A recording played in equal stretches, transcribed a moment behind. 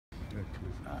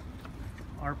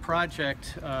Our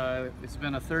project has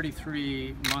been a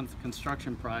 33-month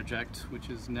construction project, which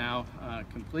is now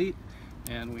complete,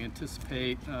 and we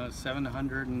anticipate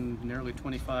 700 and nearly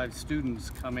 25 students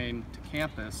coming to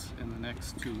campus in the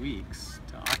next 2 weeks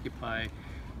to occupy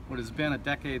what has been a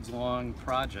decades-long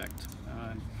project.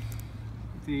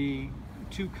 The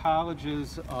two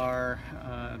colleges are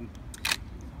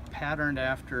patterned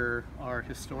after our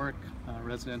historic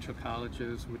residential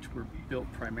colleges, which were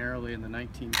built primarily in the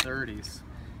 1930s,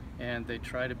 and they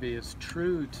try to be as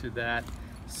true to that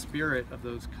spirit of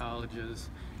those colleges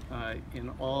in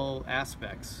all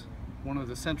aspects. One of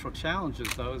the central challenges,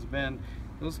 though, has been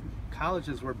those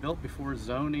colleges were built before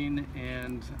zoning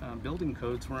and building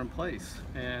codes were in place,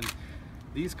 and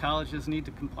these colleges need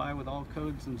to comply with all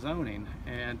codes and zoning,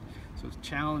 and so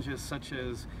challenges such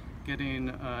as getting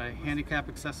handicap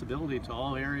accessibility to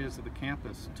all areas of the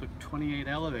campus. It took 28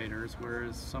 elevators,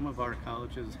 whereas some of our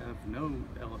colleges have no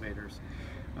elevators.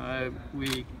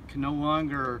 We can no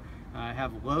longer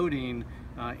have loading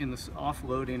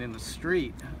offloading in the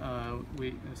street.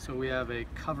 So we have a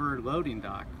covered loading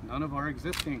dock. None of our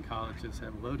existing colleges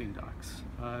have loading docks.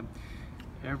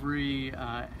 Every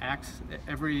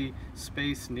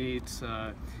space needs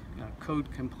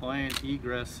code compliant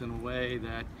egress in a way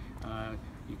that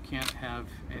you can't have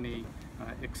any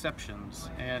exceptions.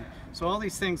 And so all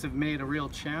these things have made a real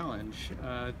challenge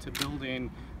to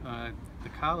building the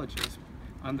colleges.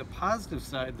 On the positive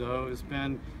side, though, has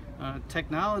been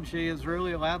technology has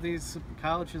really allowed these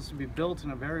colleges to be built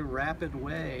in a very rapid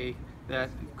way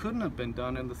that couldn't have been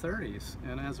done in the 30s.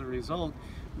 And as a result,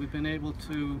 we've been able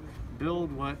to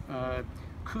build what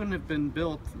couldn't have been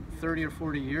built 30 or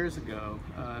 40 years ago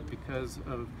because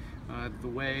of the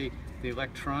way the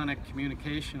electronic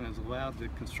communication has allowed the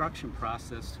construction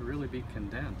process to really be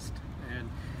condensed. And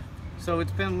so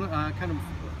it's been kind of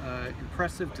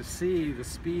impressive to see the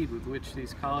speed with which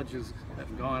these colleges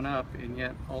have gone up, and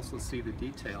yet also see the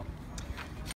detail.